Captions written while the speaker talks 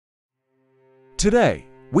Today,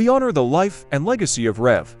 we honor the life and legacy of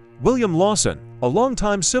Rev. William Lawson, a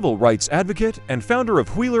longtime civil rights advocate and founder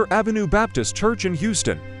of Wheeler Avenue Baptist Church in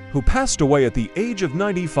Houston, who passed away at the age of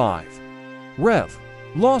 95. Rev.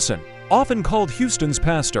 Lawson, often called Houston's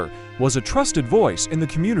pastor, was a trusted voice in the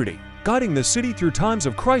community, guiding the city through times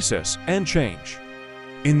of crisis and change.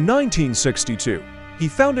 In 1962, he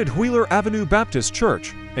founded Wheeler Avenue Baptist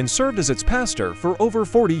Church and served as its pastor for over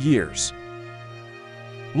 40 years.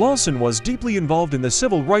 Lawson was deeply involved in the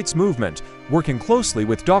civil rights movement, working closely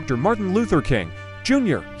with Dr. Martin Luther King,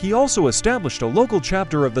 Jr. He also established a local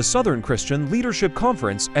chapter of the Southern Christian Leadership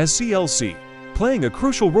Conference (SCLC), playing a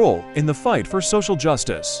crucial role in the fight for social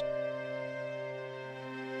justice.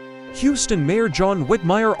 Houston Mayor John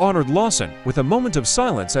Whitmire honored Lawson with a moment of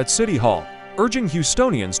silence at City Hall, urging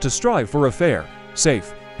Houstonians to strive for a fair,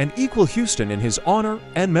 safe, and equal Houston in his honor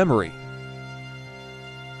and memory.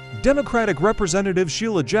 Democratic Representative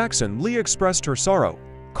Sheila Jackson Lee expressed her sorrow,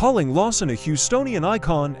 calling Lawson a Houstonian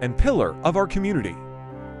icon and pillar of our community.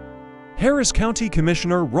 Harris County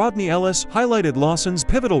Commissioner Rodney Ellis highlighted Lawson's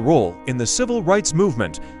pivotal role in the civil rights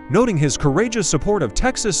movement, noting his courageous support of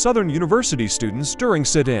Texas Southern University students during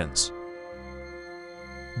sit-ins.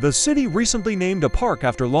 The city recently named a park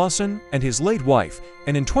after Lawson and his late wife,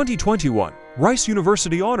 and in 2021, Rice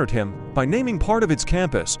University honored him by naming part of its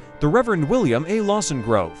campus the Rev William Lawson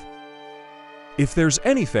Grove. If there's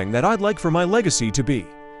anything that I'd like for my legacy to be,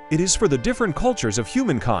 it is for the different cultures of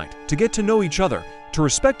humankind to get to know each other, to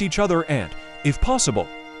respect each other and, if possible,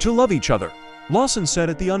 to love each other, Lawson said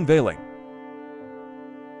at the unveiling.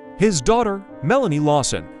 His daughter, Melanie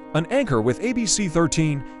Lawson, an anchor with ABC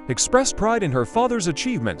 13, expressed pride in her father's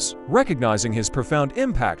achievements, recognizing his profound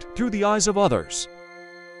impact through the eyes of others.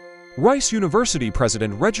 Rice University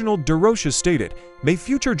President Reginald DeRocha stated, "May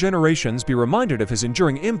future generations be reminded of his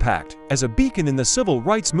enduring impact as a beacon in the civil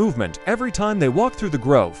rights movement every time they walk through the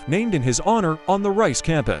grove named in his honor on the Rice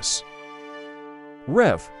campus."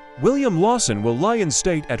 Rev. William Lawson will lie in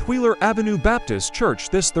state at Wheeler Avenue Baptist Church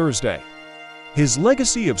this Thursday. His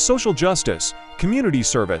legacy of social justice, community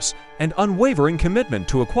service, and unwavering commitment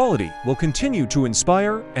to equality will continue to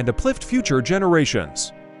inspire and uplift future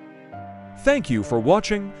generations. Thank you for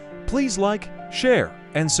watching. Please like, share,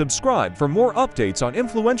 and subscribe for more updates on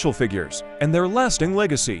influential figures and their lasting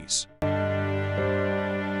legacies.